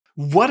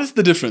What is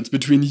the difference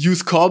between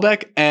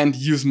useCallback and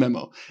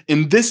useMemo?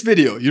 In this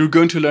video, you're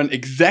going to learn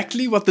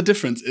exactly what the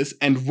difference is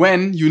and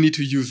when you need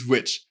to use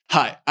which.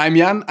 Hi, I'm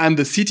Jan, I'm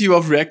the CTO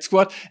of React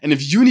Squad, and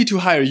if you need to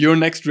hire your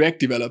next React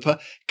developer,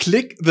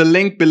 click the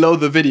link below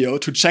the video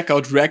to check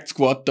out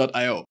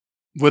reactsquad.io.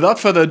 Without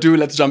further ado,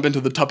 let's jump into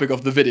the topic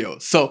of the video.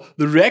 So,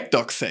 the React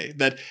docs say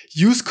that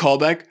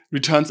useCallback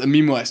returns a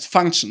memoized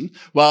function,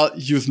 while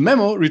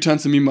useMemo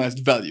returns a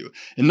memoized value.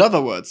 In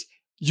other words,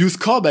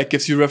 useCallback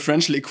gives you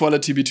referential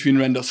equality between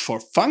renders for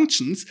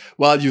functions,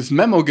 while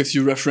useMemo gives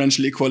you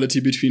referential equality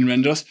between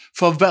renders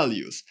for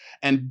values.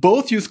 And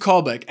both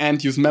useCallback and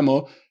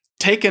useMemo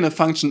take in a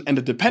function and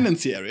a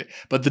dependency array,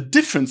 but the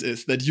difference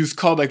is that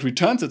useCallback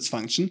returns its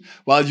function,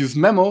 while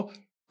useMemo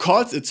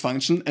calls its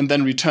function and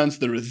then returns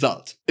the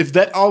result. If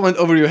that all went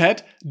over your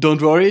head,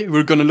 don't worry,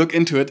 we're going to look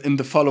into it in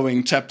the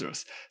following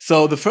chapters.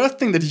 So the first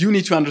thing that you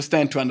need to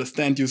understand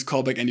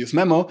useCallback and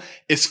useMemo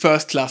is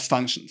first-class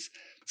functions.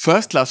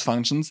 First-class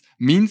functions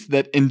means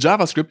that in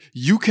JavaScript,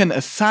 you can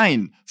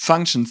assign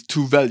functions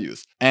to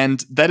values.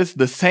 And that is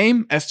the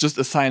same as just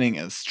assigning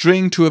a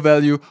string to a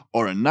value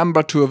or a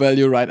number to a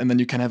value, right? And then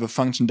you can have a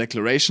function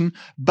declaration.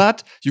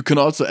 But you can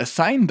also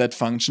assign that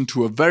function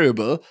to a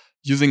variable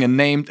using a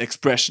named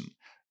expression.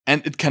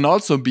 And it can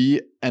also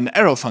be an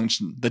arrow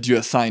function that you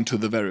assign to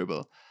the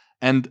variable.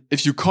 And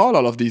if you call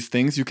all of these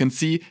things, you can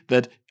see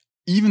that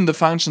even the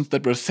functions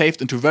that were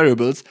saved into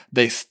variables,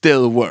 they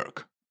still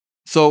work.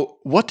 So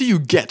what do you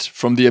get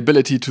from the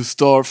ability to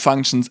store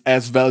functions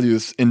as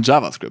values in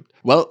JavaScript?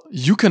 Well,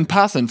 you can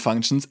pass in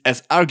functions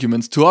as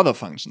arguments to other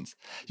functions.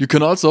 You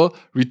can also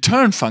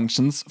return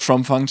functions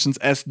from functions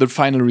as the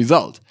final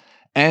result.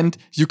 And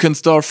you can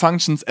store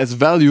functions as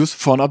values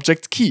for an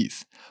object's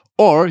keys.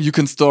 Or you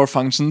can store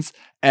functions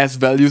as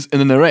values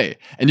in an array.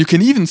 And you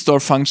can even store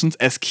functions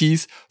as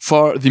keys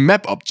for the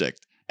map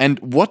object. And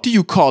what do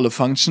you call a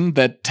function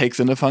that takes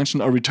in a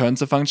function or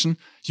returns a function?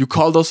 You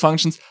call those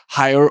functions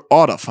higher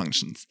order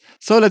functions.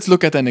 So let's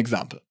look at an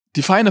example.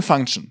 Define a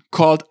function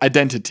called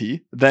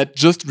identity that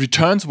just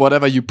returns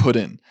whatever you put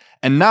in.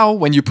 And now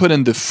when you put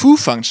in the foo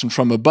function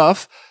from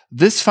above,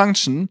 this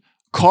function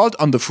called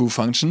on the foo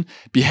function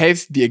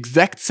behaves the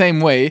exact same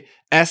way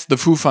as the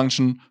foo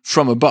function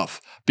from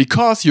above.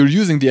 Because you're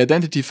using the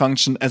identity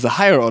function as a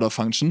higher order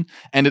function,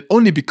 and it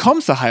only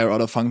becomes a higher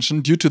order function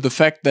due to the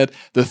fact that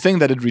the thing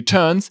that it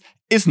returns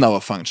is now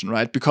a function,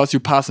 right? Because you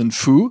pass in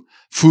foo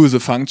is a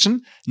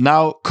function,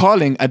 now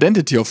calling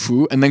identity of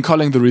foo and then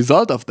calling the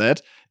result of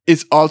that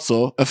is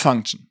also a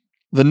function.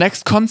 The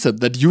next concept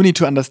that you need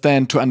to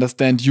understand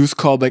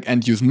useCallback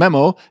and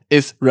useMemo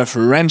is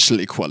referential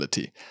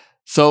equality.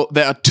 So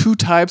there are two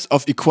types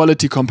of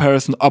equality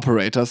comparison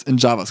operators in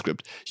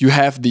JavaScript. You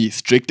have the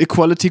strict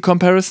equality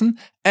comparison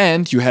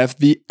and you have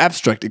the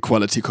abstract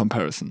equality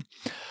comparison.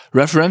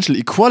 Referential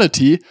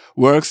equality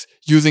works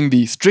using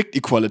the strict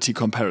equality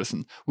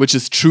comparison, which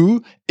is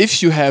true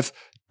if you have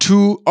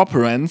two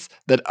operands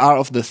that are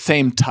of the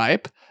same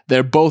type,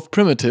 they're both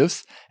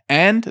primitives,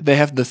 and they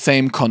have the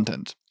same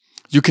content.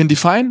 You can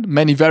define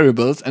many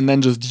variables and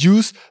then just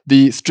use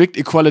the strict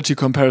equality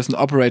comparison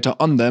operator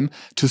on them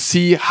to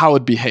see how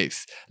it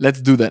behaves. Let's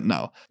do that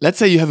now. Let's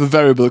say you have a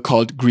variable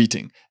called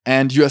greeting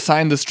and you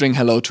assign the string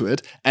hello to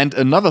it, and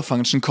another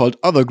function called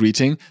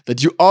otherGreeting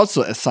that you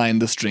also assign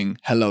the string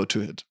hello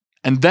to it.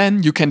 And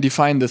then you can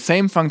define the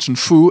same function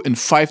foo in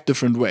 5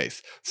 different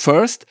ways.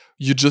 First,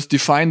 you just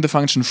define the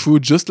function foo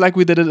just like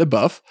we did it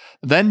above.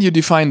 Then you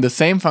define the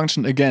same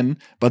function again,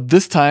 but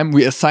this time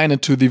we assign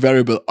it to the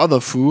variable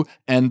otherFoo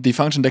and the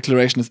function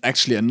declaration is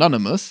actually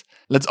anonymous.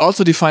 Let's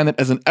also define it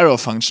as an arrow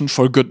function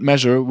for good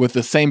measure with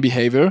the same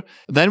behavior.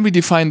 Then we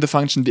define the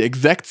function the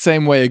exact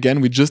same way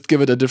again, we just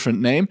give it a different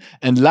name.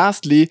 And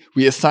lastly,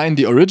 we assign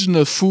the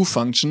original foo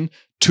function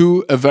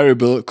to a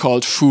variable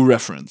called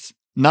fooReference.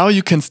 Now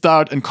you can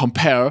start and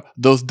compare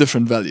those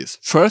different values.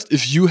 First,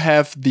 if you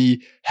have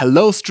the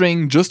hello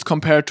string just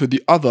compared to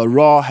the other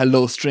raw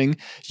hello string,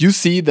 you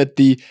see that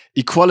the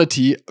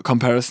equality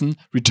comparison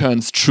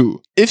returns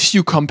true. If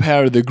you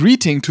compare the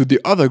greeting to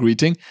the other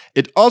greeting,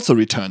 it also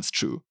returns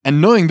true.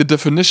 And knowing the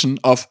definition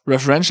of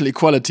referential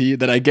equality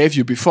that I gave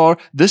you before,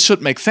 this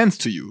should make sense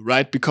to you,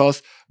 right?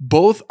 Because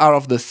both are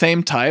of the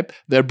same type,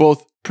 they're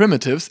both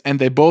primitives, and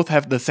they both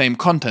have the same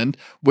content,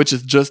 which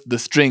is just the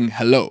string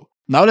hello.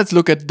 Now let's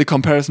look at the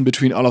comparison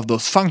between all of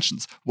those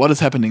functions. What is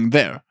happening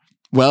there?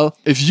 Well,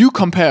 if you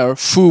compare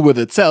foo with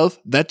itself,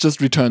 that just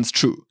returns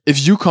true.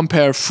 If you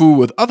compare foo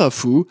with other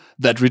foo,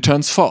 that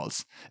returns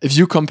false. If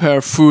you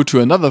compare foo to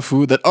another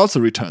foo, that also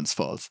returns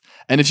false.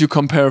 And if you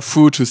compare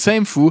foo to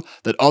same foo,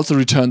 that also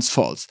returns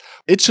false.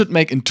 It should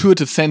make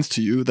intuitive sense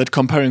to you that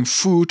comparing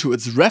foo to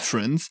its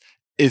reference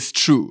is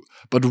true.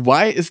 But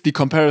why is the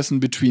comparison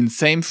between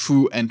same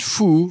foo and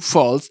foo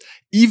false,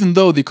 even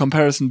though the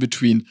comparison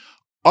between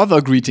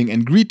otherGreeting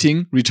and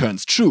greeting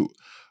returns true?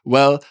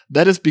 Well,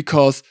 that is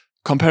because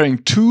comparing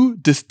two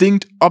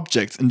distinct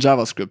objects in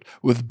JavaScript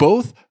with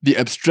both the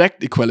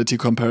abstract equality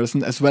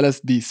comparison as well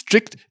as the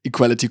strict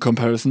equality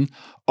comparison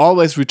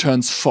always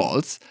returns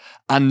false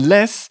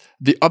unless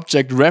the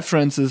object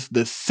references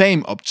the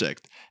same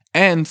object.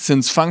 And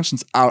since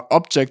functions are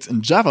objects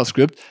in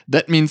JavaScript,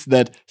 that means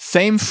that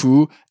same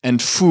foo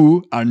and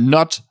foo are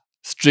not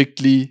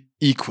strictly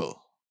equal.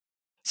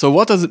 So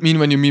what does it mean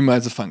when you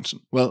memoize a function?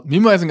 Well,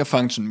 memoizing a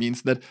function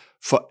means that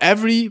for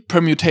every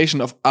permutation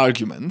of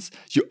arguments,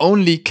 you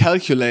only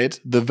calculate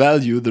the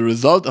value, the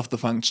result of the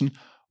function,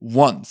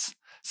 once.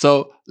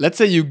 So let's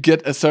say you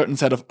get a certain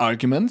set of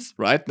arguments,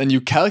 right? Then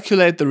you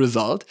calculate the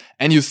result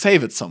and you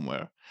save it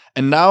somewhere.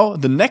 And now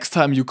the next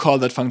time you call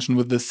that function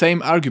with the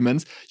same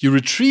arguments, you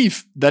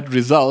retrieve that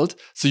result,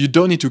 so you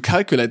don't need to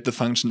calculate the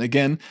function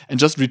again and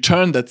just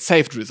return that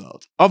saved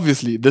result.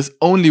 Obviously, this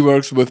only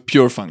works with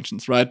pure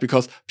functions, right?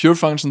 Because pure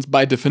functions,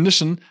 by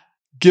definition,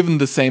 given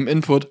the same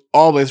input,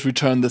 always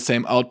return the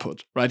same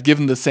output, right?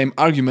 Given the same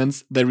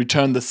arguments, they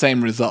return the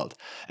same result.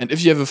 And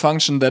if you have a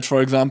function that,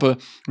 for example,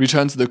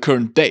 returns the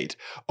current date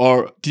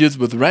or deals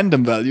with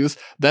random values,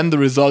 then the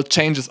result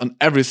changes on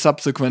every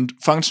subsequent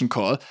function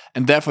call,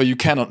 and therefore you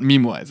cannot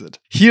memoize it.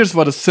 Here's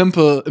what a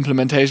simple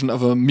implementation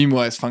of a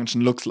memoize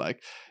function looks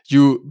like.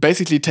 You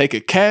basically take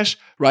a cache,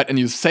 right, and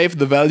you save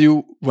the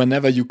value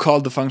whenever you call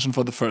the function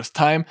for the first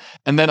time.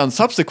 And then on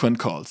subsequent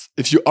calls,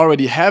 if you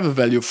already have a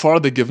value for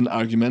the given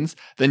arguments,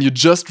 then you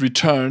just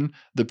return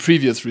the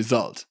previous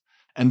result.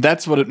 And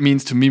that's what it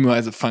means to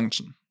memoize a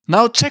function.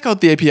 Now check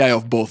out the API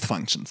of both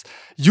functions.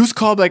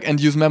 useCallback and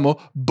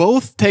useMemo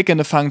both take in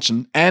a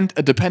function and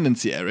a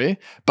dependency array,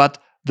 but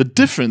the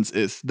difference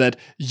is that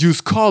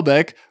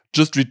useCallback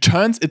just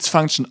returns its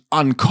function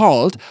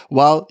uncalled,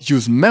 while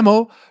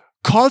useMemo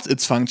calls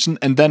its function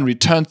and then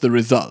returns the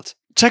result.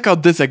 Check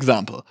out this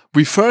example.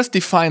 We first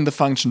define the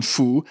function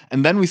foo,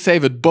 and then we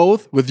save it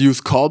both with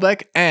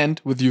useCallback and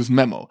with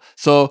useMemo.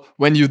 So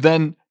when you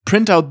then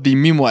print out the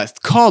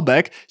memoized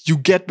callback, you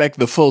get back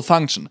the full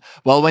function.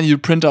 While when you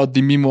print out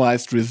the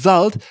memoized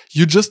result,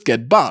 you just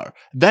get bar.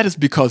 That is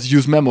because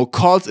useMemo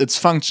calls its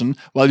function,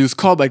 while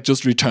useCallback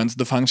just returns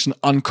the function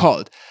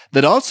uncalled.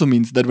 That also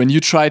means that when you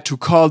try to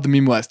call the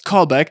memoized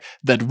callback,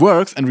 that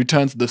works and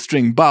returns the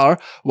string bar,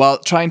 while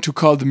trying to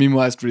call the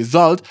memoized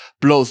result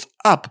blows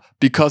up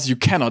because you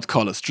cannot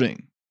call a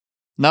string.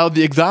 Now,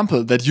 the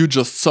example that you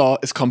just saw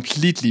is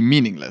completely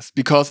meaningless,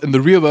 because in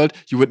the real world,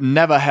 you would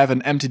never have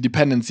an empty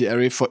dependency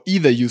array for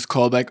either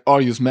useCallback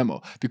or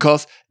useMemo.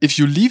 Because if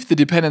you leave the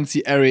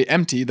dependency array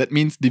empty, that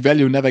means the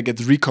value never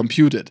gets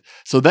recomputed.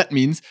 So that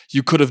means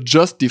you could have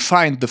just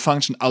defined the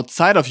function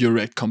outside of your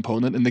React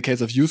component in the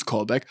case of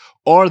useCallback,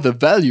 or the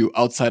value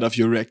outside of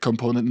your React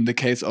component in the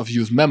case of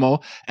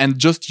useMemo, and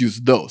just use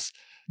those.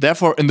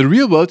 Therefore, in the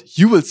real world,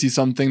 you will see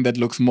something that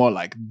looks more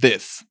like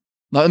this.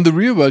 Now, in the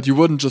real world, you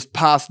wouldn't just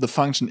pass the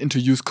function into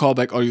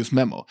useCallback or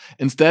useMemo.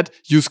 Instead,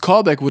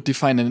 useCallback would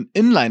define an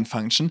inline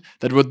function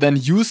that would then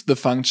use the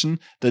function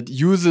that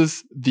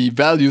uses the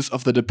values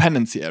of the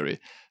dependency array.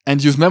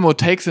 And useMemo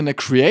takes in a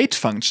create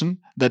function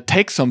that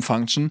takes some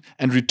function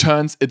and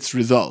returns its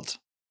result.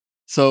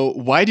 So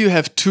why do you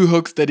have two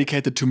hooks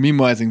dedicated to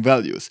memoizing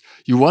values?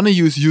 You want to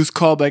use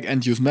useCallback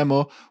and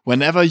useMemo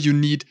whenever you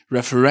need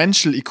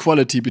referential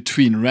equality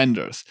between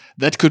renders.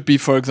 That could be,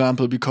 for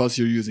example, because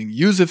you're using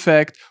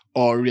useEffect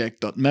or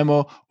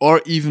React.memo,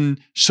 or even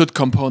should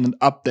component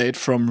update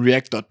from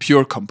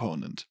React.pure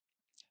component.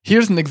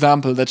 Here's an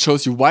example that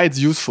shows you why it's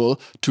useful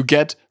to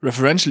get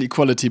referential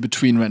equality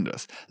between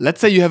renders.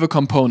 Let's say you have a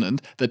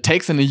component that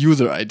takes in a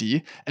user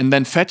ID and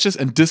then fetches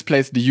and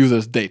displays the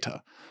user's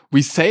data.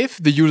 We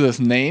save the user's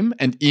name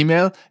and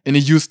email in a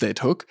useState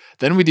hook,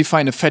 then we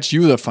define a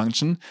fetchUser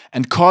function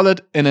and call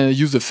it in a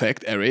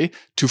useEffect array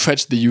to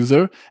fetch the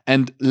user,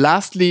 and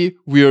lastly,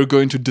 we are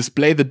going to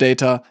display the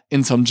data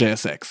in some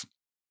JSX.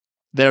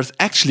 There's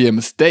actually a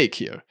mistake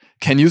here.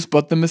 Can you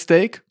spot the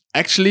mistake?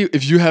 Actually,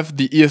 if you have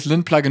the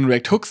ESLint plugin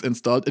React Hooks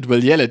installed, it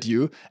will yell at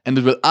you and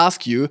it will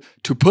ask you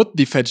to put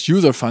the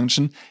fetchUser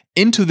function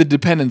into the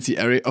dependency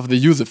array of the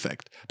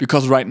useEffect.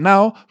 Because right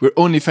now, we're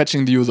only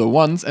fetching the user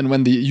once, and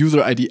when the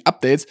user ID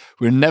updates,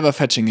 we're never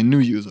fetching a new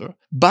user.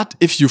 But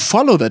if you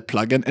follow that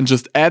plugin and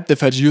just add the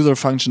fetchUser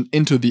function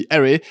into the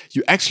array,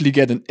 you actually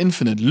get an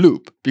infinite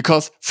loop.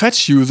 Because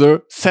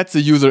fetchUser sets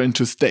a user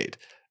into state.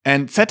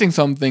 And setting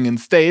something in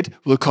state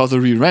will cause a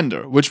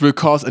re-render, which will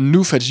cause a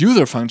new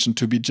fetchUser function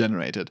to be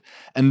generated.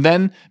 And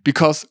then,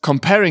 because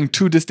comparing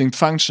two distinct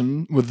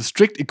functions with a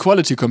strict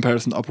equality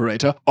comparison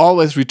operator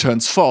always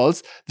returns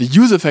false, the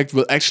useEffect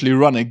will actually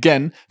run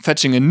again,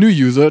 fetching a new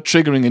user,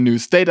 triggering a new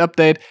state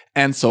update,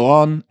 and so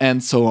on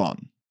and so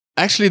on.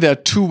 Actually, there are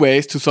two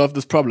ways to solve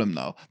this problem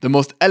now. The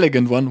most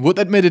elegant one would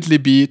admittedly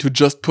be to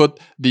just put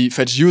the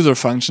fetchUser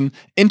function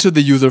into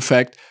the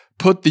useEffect,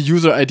 put the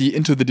user ID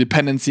into the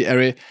dependency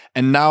array,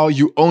 and now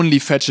you only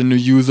fetch a new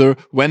user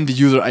when the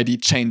user ID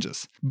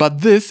changes.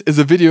 But this is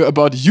a video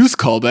about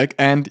useCallback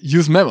and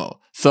useMemo.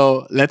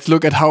 So let's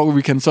look at how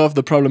we can solve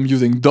the problem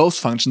using those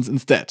functions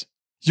instead.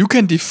 You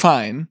can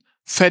define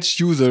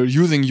fetchUser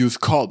using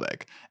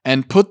useCallback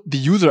and put the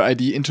user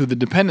ID into the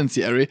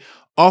dependency array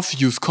of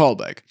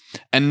useCallback.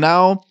 And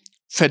now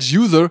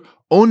fetchUser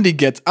only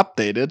gets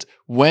updated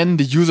when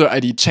the user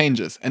ID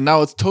changes. And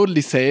now it's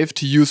totally safe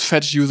to use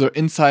fetchUser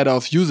inside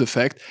of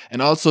useEffect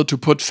and also to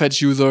put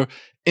fetchUser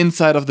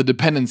inside of the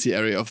dependency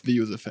area of the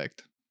use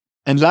effect.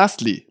 And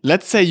lastly,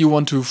 let's say you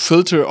want to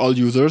filter all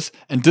users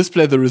and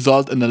display the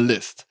result in a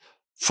list.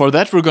 For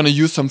that, we're going to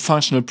use some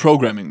functional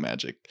programming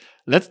magic.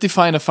 Let's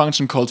define a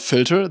function called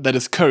filter that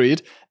is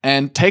curried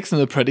and takes in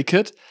the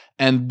predicate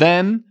and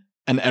then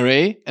an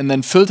array and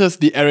then filters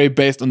the array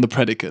based on the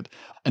predicate.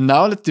 And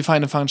now let's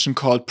define a function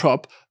called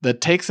prop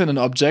that takes in an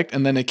object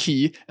and then a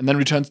key and then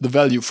returns the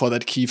value for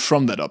that key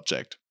from that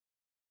object.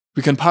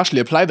 We can partially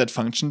apply that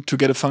function to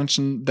get a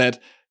function that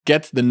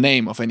gets the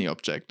name of any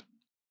object.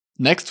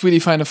 Next, we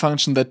define a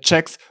function that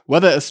checks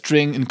whether a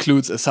string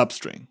includes a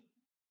substring.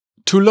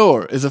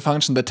 ToLower is a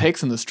function that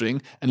takes in a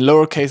string and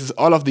lowercases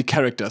all of the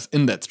characters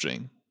in that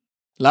string.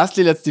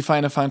 Lastly, let's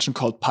define a function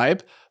called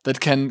pipe that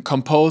can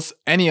compose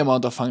any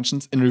amount of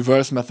functions in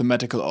reverse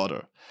mathematical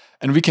order.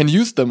 And we can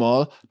use them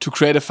all to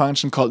create a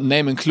function called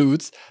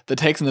nameIncludes that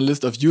takes in a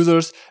list of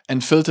users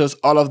and filters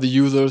all of the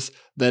users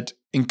that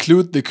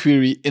include the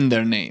query in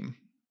their name.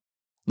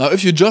 Now,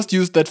 if you just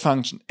use that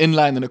function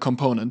inline in a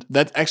component,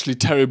 that's actually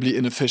terribly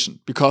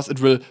inefficient because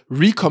it will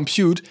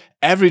recompute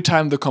every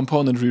time the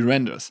component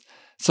re-renders.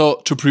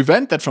 So to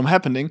prevent that from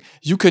happening,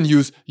 you can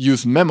use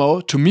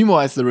useMemo to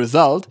memoize the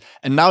result,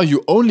 and now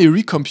you only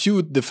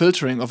recompute the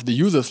filtering of the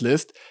users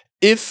list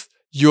if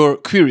your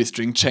query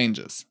string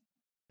changes.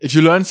 If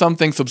you learned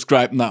something,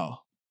 subscribe now.